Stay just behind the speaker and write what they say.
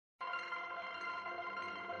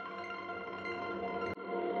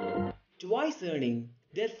twice earning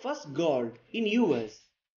their first gold in US.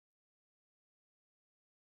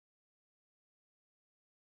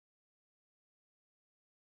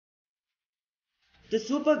 The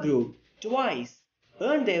supergroup Twice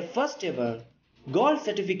earned their first ever gold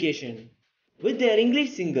certification with their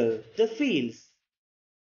English single The Feels.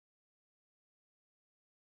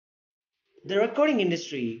 The Recording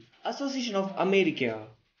Industry Association of America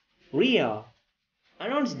 (RIA)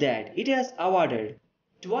 announced that it has awarded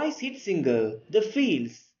Twice hit single The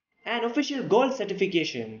Feels an official gold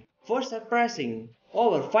certification for surpassing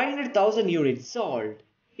over 500,000 units sold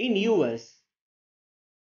in US.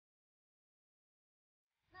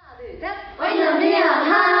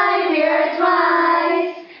 Hi, we are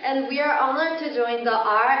Twice, and we are honored to join the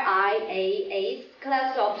RIAA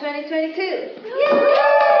class of 2022. Yay!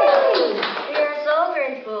 We are so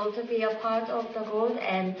grateful to be a part of the Gold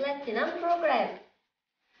and Platinum program.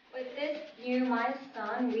 With this new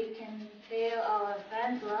milestone, we can feel our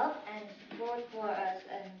fans' love and support for us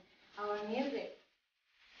and our music.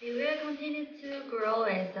 We will continue to grow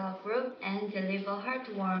as a group and deliver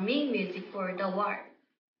heartwarming music for the world.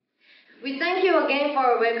 We thank you again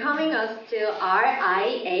for welcoming us to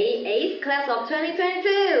RIAA's class of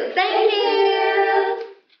 2022. Thank you!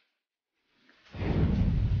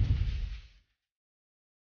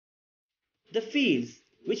 The Feels,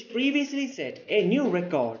 which previously set a new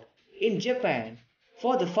record in Japan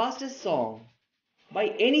for the fastest song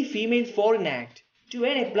by any female foreign act to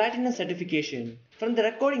earn a platinum certification from the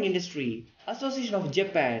Recording Industry Association of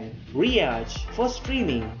Japan (RIAJ) for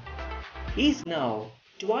streaming, is now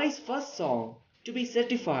Twice's first song to be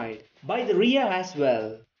certified by the RIA as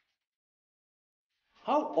well.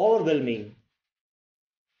 How overwhelming!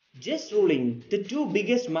 Just ruling the two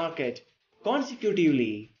biggest markets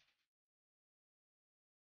consecutively.